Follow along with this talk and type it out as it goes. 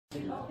We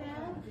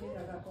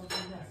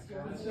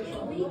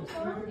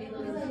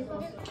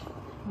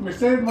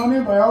saved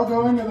money by all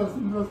going to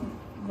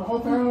the whole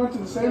family went to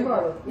the same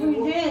bar. We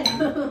did.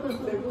 And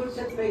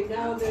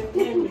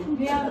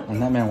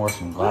that man wore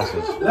some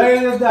glasses. Look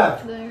at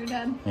that. They're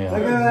done. Yeah.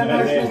 Look at that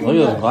nice. Look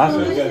at those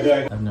glasses.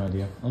 I have no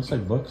idea. Looks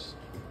like books.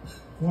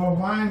 More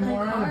wine,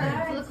 more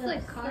honey. Looks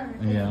like cars.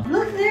 Yeah.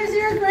 Look, there's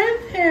your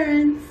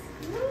grandparents.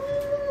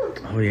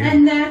 Oh yeah.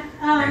 And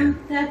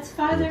that's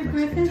Father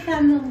Griffith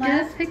on the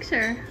left.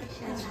 Picture.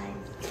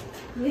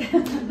 Yeah.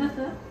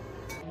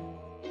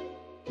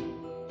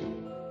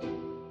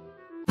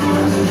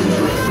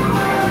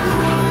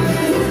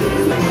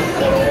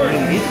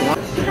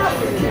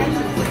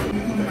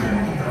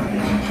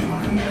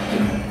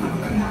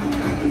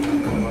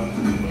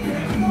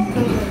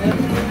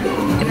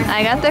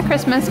 I got the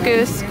Christmas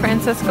goose.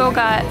 Francisco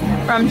got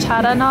rum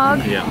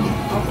Nog. Yeah.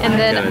 And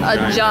then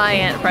a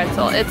giant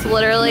pretzel. It's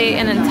literally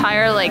an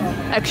entire like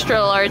extra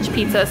large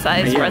pizza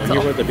sized pretzel.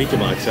 What the pizza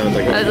box sounds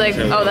like. I was like,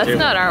 oh, that's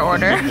not our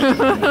order.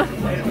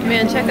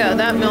 Man, check out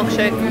that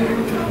milkshake.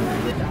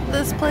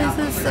 This place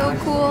is so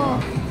cool.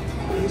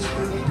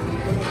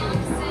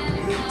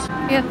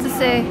 You have to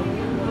say,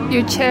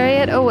 your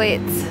chariot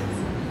awaits.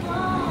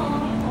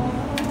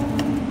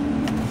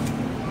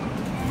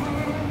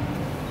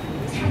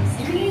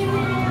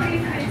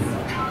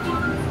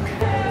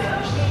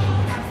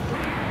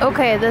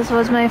 Okay, this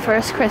was my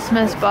first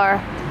Christmas bar.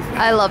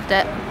 I loved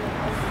it.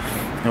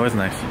 It was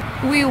nice.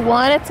 We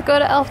wanted to go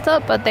to Elfed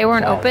Up, but they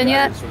weren't open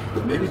yet.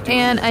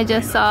 And I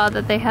just saw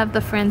that they have the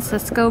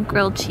Francisco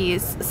grilled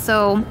cheese.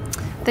 So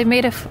they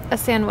made a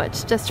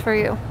sandwich just for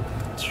you.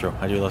 It's true.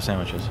 I do love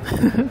sandwiches.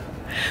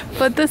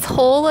 But this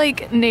whole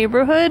like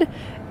neighborhood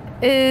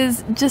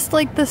is just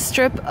like the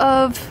strip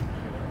of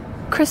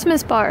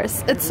Christmas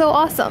bars. It's so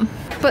awesome.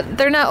 But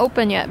they're not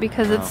open yet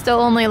because it's still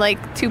only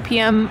like 2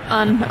 p.m.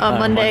 on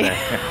Monday.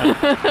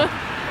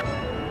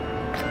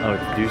 Oh,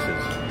 it's deuces.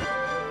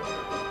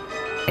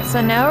 So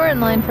now we're in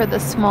line for the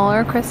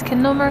smaller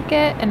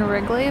Christkindlmarket in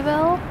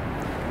Wrigleyville.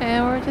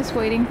 And we're just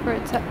waiting for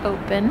it to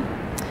open.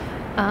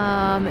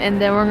 And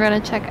then we're gonna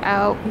check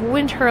out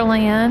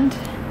Winterland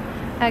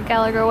at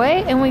Gallagher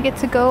Way. And we get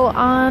to go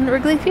on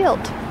Wrigley Field.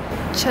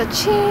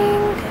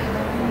 Cha-ching!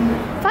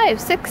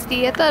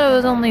 $5.60. I thought it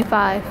was only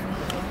 $5.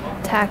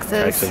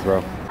 Taxes,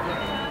 bro.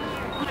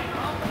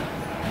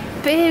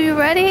 Babe, you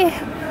ready?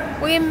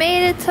 We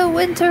made it to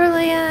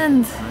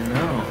Winterland.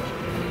 No.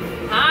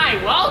 Hi,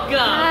 welcome.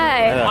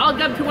 Hi.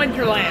 Welcome to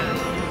Winterland.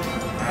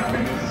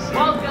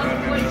 Welcome to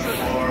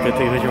Winterland. Good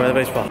take a picture by the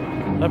baseball.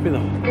 Happy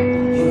though.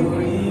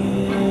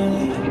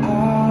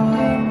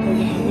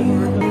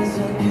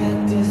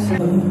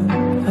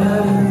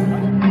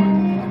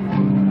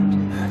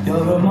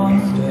 You're a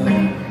monster,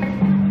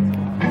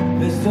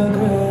 Mr.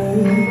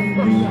 Gray.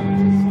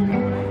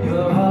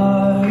 Your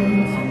heart's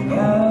an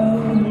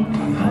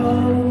empty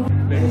hole,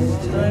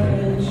 Mr.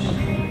 Rich.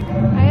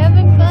 Are you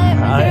having fun? I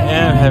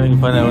am having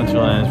fun at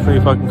Winterland. It's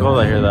pretty fucking cold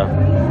out here though.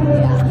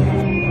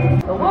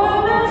 The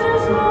world is a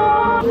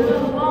small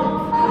little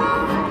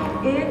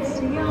one. It's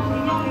the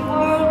only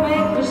world,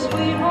 make the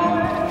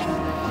sweetheart.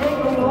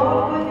 Take a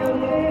walk with your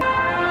baby.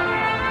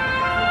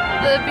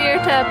 The beer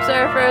taps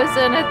are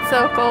frozen. It's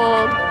so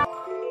cold.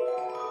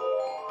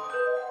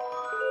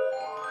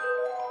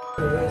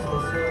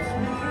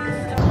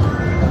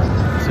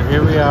 So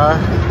here we are.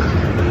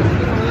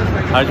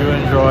 How'd you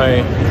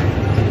enjoy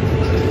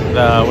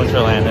the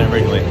Winterland in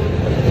Wrigley?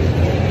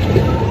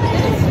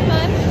 It's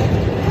fun.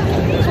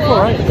 It's cool,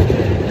 right?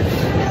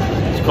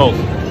 It's cold.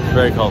 It's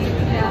very cold. Yeah.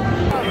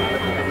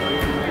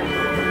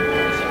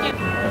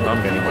 If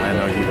I'm getting one, I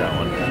know you got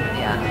one.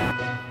 Yeah.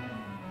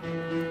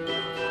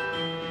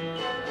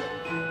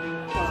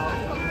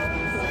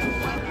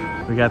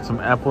 We got some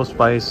apple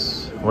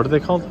spice. What are they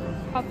called?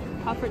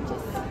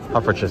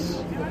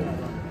 Puffertjes.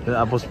 The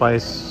apple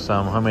spice,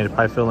 some homemade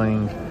pie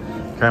filling,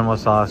 caramel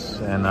sauce,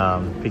 and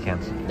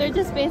pecans. They're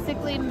just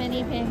basically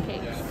mini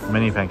pancakes.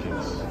 Mini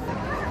pancakes.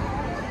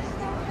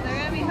 They're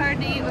gonna be hard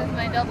to eat with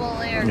my double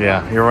layer.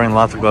 Yeah, you're wearing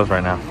lots of gloves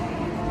right now.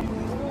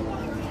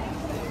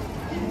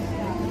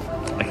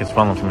 I can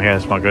smell them from here.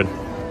 They smell good.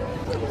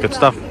 Good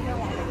stuff.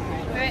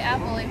 Very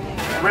apple-y.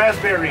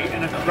 Raspberry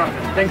and a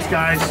crumpet. Thanks,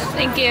 guys.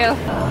 Thank you.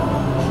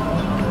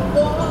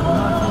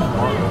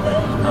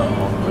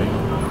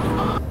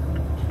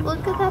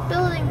 Look at that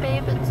building,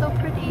 babe. It's so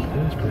pretty.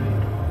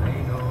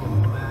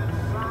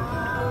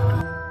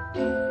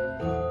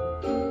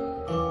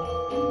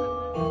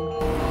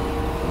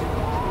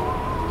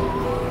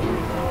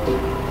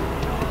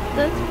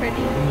 That's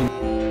pretty.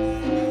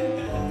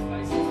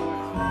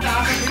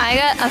 I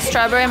got a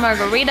strawberry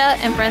margarita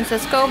and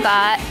Francisco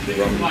got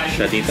Rum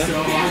chatita?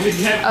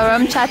 a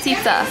rum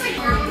chatita.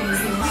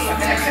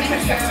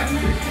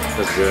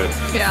 That's good.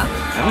 Yeah.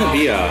 I'm gonna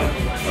be a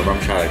rum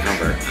chat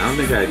convert. I don't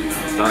think I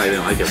thought I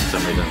didn't like it for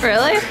some reason.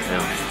 Really?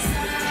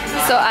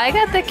 Yeah. So I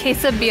got the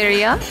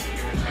quesabirria.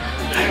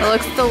 It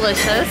looks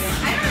delicious.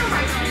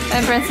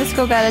 And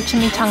Francisco got a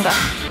chimichanga.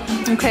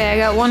 Okay, I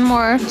got one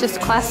more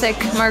just classic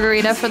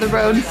margarita for the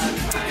road.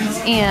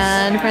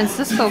 And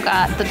Francisco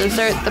got the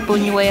dessert, the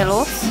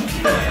buñuelos.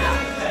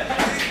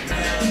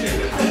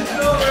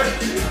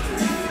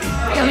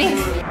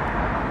 Yummy.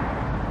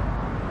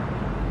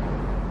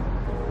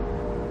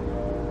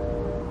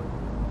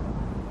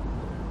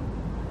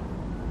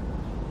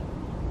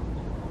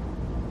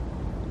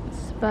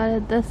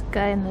 Spotted this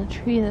guy in the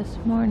tree this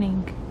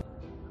morning.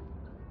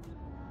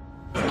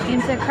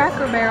 Came to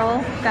Cracker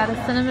Barrel, got a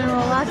cinnamon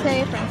roll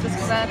latte,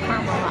 Francisco got a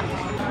caramel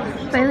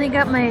latte. Finally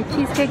got my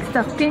cheesecake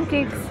stuffed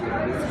pancakes,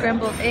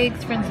 scrambled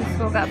eggs,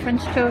 Francisco got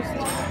French toast,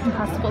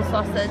 impossible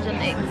sausage and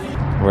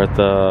eggs. We're at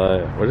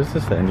the, what is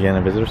this, the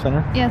Indiana Visitor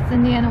Center? Yes,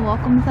 Indiana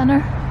Welcome Center.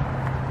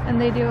 And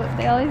they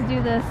always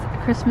do this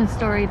Christmas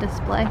story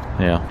display.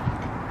 Yeah.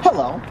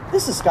 Hello,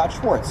 this is Scott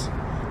Schwartz.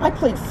 I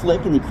played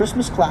Flick in the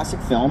Christmas classic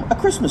film A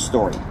Christmas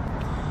Story.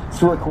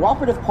 Through a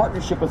cooperative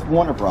partnership with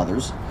Warner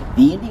Brothers,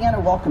 the Indiana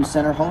Welcome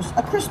Center hosts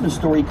A Christmas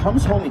Story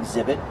Comes Home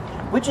exhibit,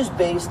 which is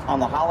based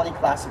on the holiday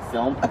classic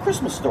film A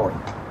Christmas Story.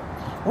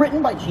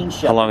 Written by Gene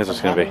Shepard. How long is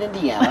this going to be?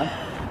 Indiana,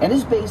 and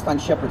is based on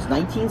Shepard's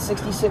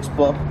 1966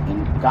 book,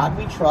 In God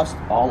We Trust,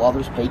 All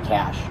Others Pay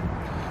Cash.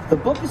 The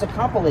book is a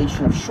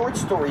compilation of short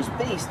stories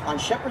based on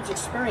Shepard's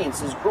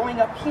experiences growing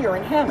up here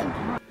in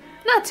Hammond.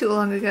 Not too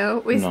long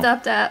ago, we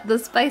stopped at the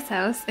Spice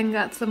House and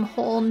got some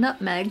whole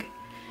nutmeg.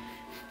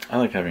 I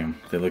like having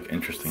them. They look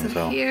interesting as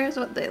So well. here's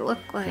what they look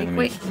like. Let me-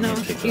 Wait, let me no,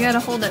 take you that. gotta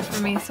hold it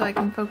for me so I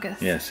can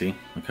focus. Yeah, see?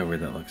 Look how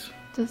weird that looks.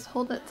 Just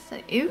hold it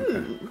to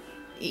Ew.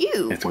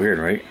 Ew. It's weird,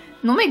 right?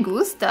 No me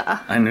gusta.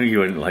 I knew you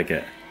wouldn't like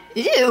it.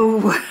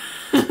 Ew.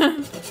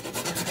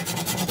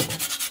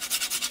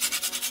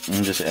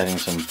 I'm just adding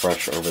some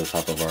fresh over the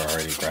top of our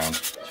already ground.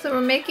 So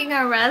we're making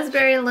our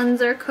Raspberry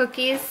Linzer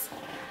Cookies.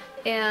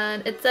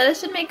 And it said it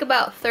should make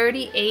about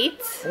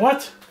 38.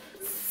 What?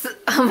 So,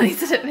 how many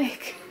did it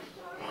make?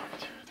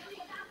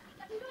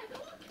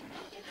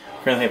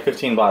 Currently have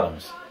 15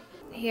 bottoms.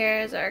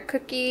 Here's our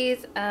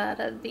cookies out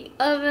of the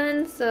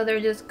oven. So they're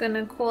just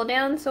gonna cool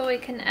down so we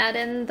can add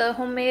in the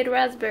homemade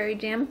raspberry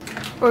jam.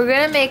 We're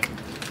gonna make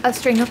a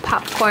string of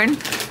popcorn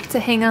to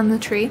hang on the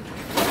tree,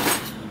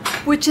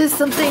 which is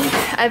something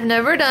I've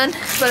never done,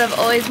 but I've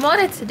always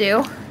wanted to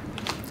do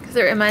because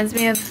it reminds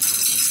me of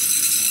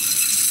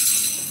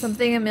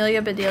something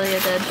Amelia Bedelia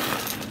did.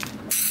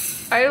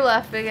 Are you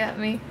laughing at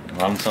me?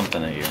 I'm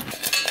something at you.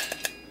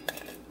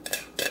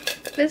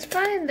 It's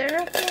fine, they're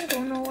not gonna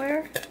go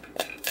nowhere.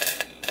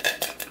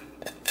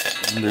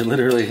 They're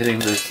literally hitting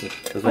the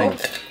things.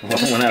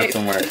 One went out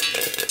somewhere.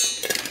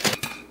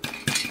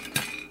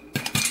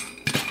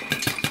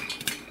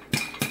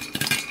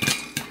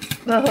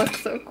 That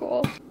looks so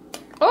cool.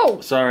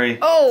 Oh! Sorry.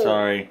 Oh!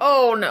 Sorry.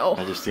 Oh no.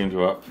 I just steamed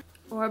you up.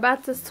 We're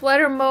about to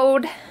sweater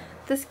mode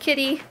this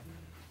kitty.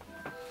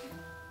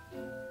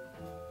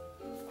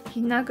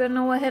 He's not gonna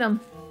know what hit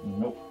him.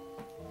 Nope.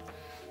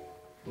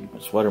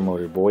 Sweater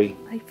motor, boy.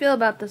 How you feel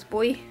about this,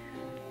 boy?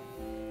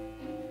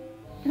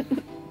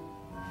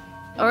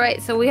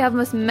 Alright, so we have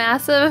this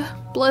massive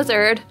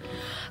blizzard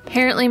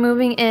apparently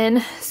moving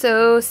in.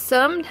 So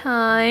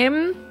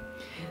sometime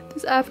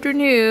this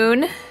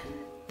afternoon,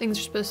 things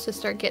are supposed to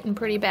start getting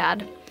pretty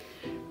bad.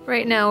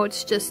 Right now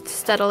it's just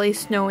steadily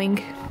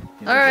snowing.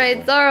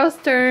 Alright, Zaro's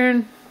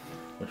turn.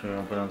 Which one are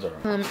you gonna put on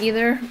Zara?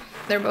 Either.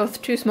 They're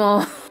both too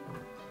small.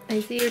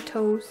 I see your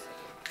toes.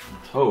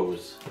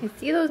 Toes. I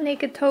see those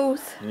naked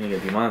toes. You're gonna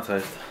get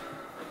demonetized.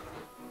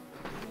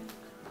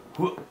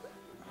 Whoop.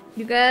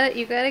 You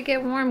gotta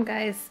get warm,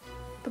 guys.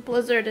 The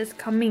blizzard is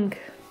coming.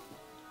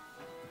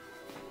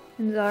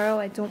 And Zaro,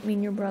 I don't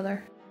mean your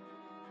brother.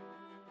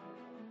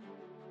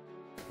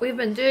 We've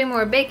been doing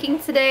more baking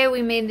today.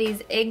 We made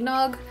these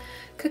eggnog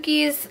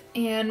cookies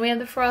and we have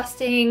the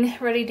frosting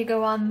ready to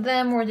go on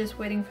them. We're just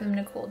waiting for them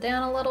to cool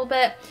down a little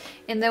bit.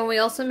 And then we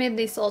also made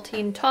these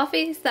Saltine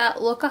Toffees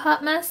that look a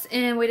hot mess,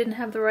 and we didn't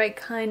have the right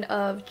kind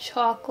of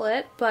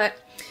chocolate, but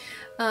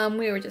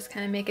we were just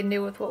kind of making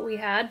do with what we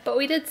had. But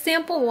we did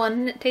sample one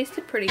and it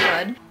tasted pretty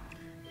good.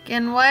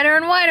 Getting whiter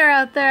and whiter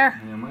out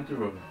there. Yeah, I might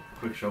do a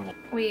quick shovel.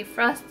 We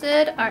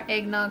frosted our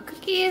eggnog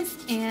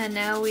cookies and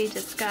now we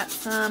just got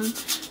some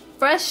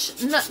fresh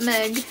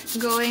nutmeg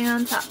going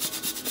on top.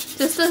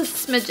 Just a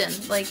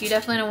smidgen. Like, you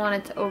definitely don't want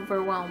it to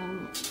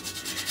overwhelm.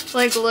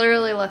 Like,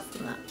 literally less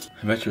than that.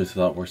 I bet you it's a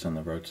lot worse on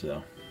the roads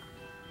though.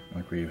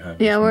 Like where you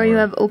have Yeah, where more, you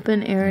have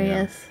open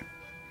areas.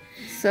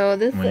 Yeah. So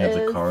this when you have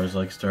is the cars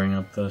like stirring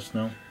up the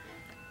snow.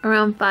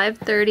 around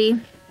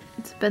 5:30.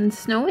 It's been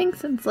snowing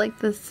since like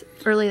this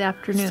early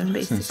afternoon, It doesn't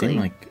basically. seem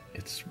like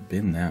it's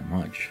been that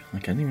much.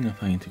 Like, I don't even know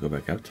if I need to go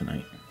back out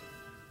tonight.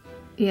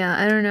 Yeah,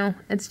 I don't know.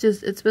 It's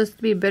supposed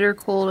to be bitter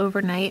cold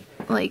overnight,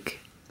 like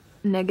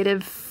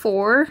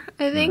 -4,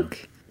 I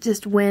think.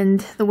 Just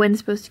wind. The wind's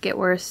supposed to get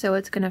worse, so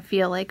it's gonna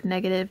feel like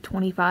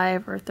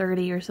 -25 or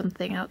 30 or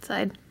something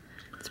outside.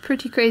 It's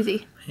pretty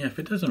crazy. Yeah, if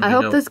it doesn't. I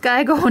hope this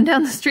guy going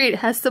down the street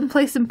has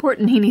someplace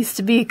important he needs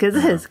to be, because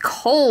it is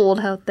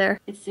cold out there.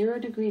 It's 0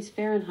 degrees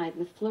Fahrenheit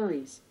with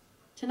flurries.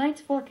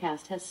 Tonight's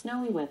forecast has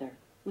snowy weather,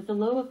 with a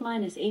low of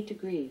 -8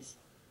 degrees.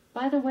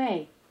 By the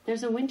way,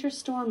 there's a winter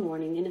storm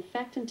warning in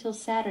effect until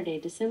Saturday,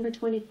 December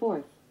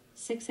 24th.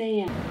 6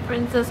 a.m.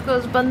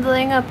 Francisco's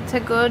bundling up to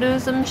go do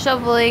some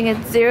shoveling.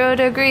 It's 0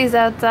 degrees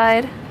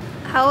outside.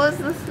 How was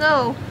the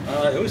snow?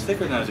 It was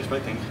thicker than I was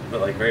expecting, but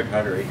like very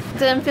powdery.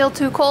 Didn't feel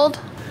too cold?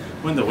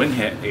 When the wind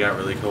hit, it got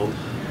really cold.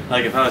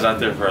 Like if I was out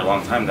there for a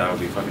long time, that would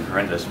be fucking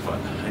horrendous, but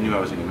I knew I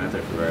wasn't gonna be out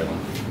there for very long.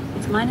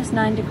 It's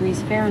 -9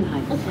 degrees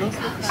Fahrenheit. Oh my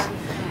gosh.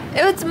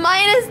 It's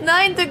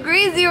 -9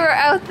 degrees you were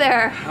out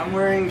there. I'm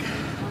wearing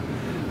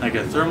like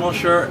a thermal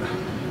shirt,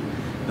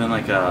 then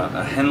like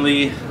a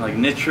Henley like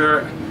knit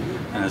shirt,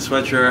 and a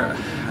sweatshirt.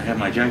 I had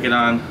my jacket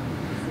on,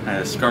 I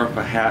had a scarf,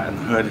 a hat, and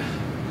a hood.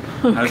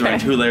 Okay. I was wearing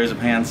 2 layers of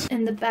pants.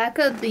 In the back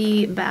of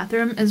the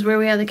bathroom is where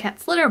we have the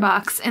cat's litter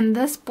box, and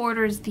this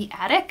borders the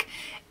attic.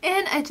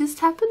 And I just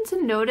happened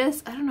to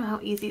notice, I don't know how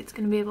easy it's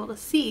going to be able to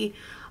see,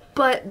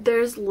 but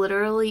there's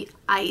literally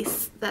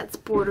ice that's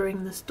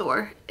bordering this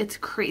door. It's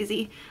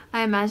crazy.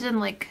 I imagine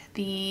like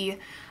the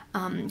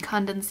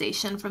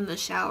condensation from the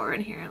shower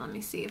in here. Let me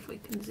see if we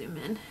can zoom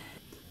in.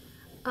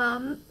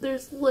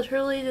 There's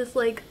literally just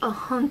like a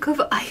hunk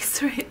of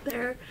ice right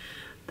there.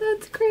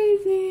 That's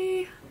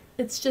crazy.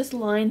 It's just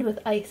lined with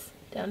ice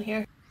down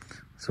here.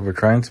 So we're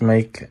trying to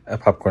make a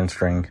popcorn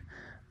string.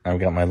 I've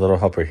got my little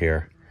helper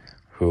here,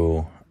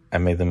 who I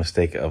made the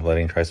mistake of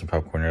letting try some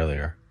popcorn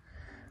earlier.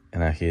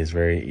 And now he is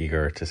very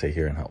eager to sit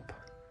here and help.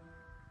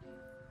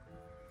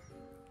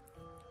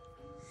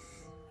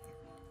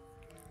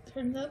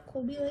 Turns out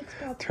Colby likes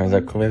popcorn. Turns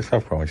out Colby likes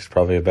popcorn, which is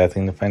probably a bad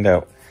thing to find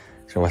out.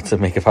 So wants to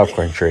make a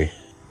popcorn tree.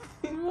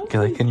 You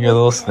liking your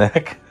little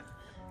snack?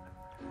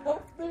 Oh,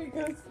 there he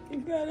goes. You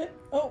got it.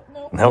 Oh,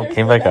 no. Nope,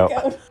 came back out.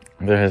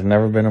 There has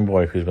never been a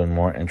boy who's been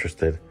more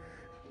interested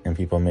in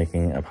people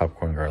making a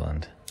popcorn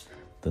garland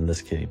than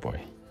this kitty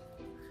boy.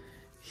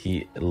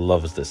 He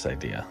loves this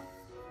idea.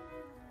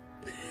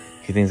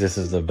 He thinks this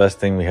is the best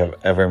thing we have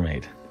ever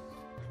made.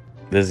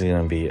 This is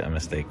going to be a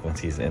mistake once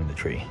he's in the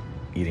tree,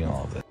 eating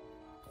all of this.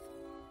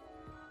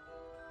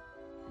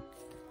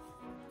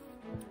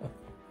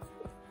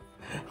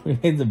 We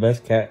made the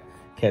best cat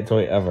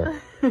toy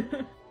ever.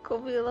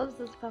 Colby loves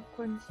this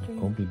popcorn string.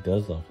 Colby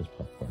does love his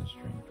popcorn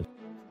string.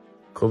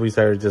 Colby's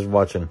tired of just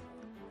watching.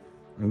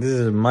 And this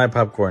is my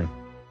popcorn.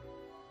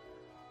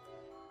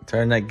 I'm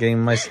tired of not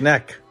getting my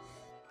snack.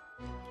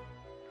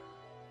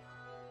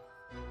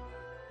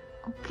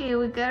 Okay,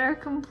 we got our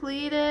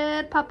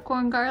completed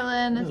popcorn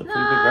garland. It's This is a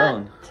pretty big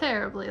garland. not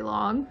terribly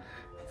long.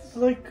 It's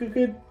like a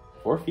good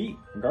 4 feet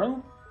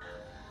garland.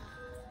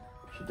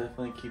 We should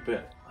definitely keep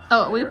it.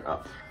 Oh,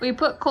 up. we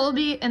put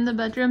Colby in the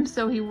bedroom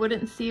so he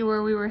wouldn't see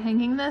where we were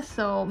hanging this,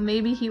 so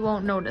maybe he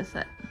won't notice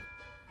it.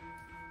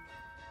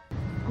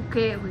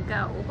 Okay, we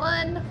got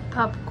 1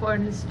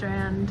 popcorn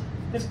strand.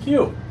 It's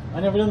cute.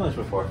 I never done this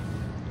before.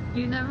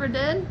 You never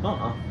did?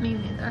 Me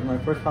neither. My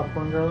first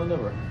popcorn garland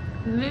ever.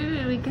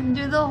 Maybe we can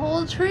do the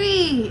whole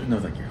tree. No,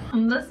 thank you.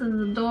 And this is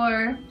the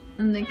door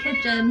in the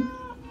kitchen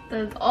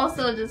that's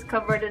also just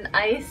covered in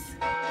ice.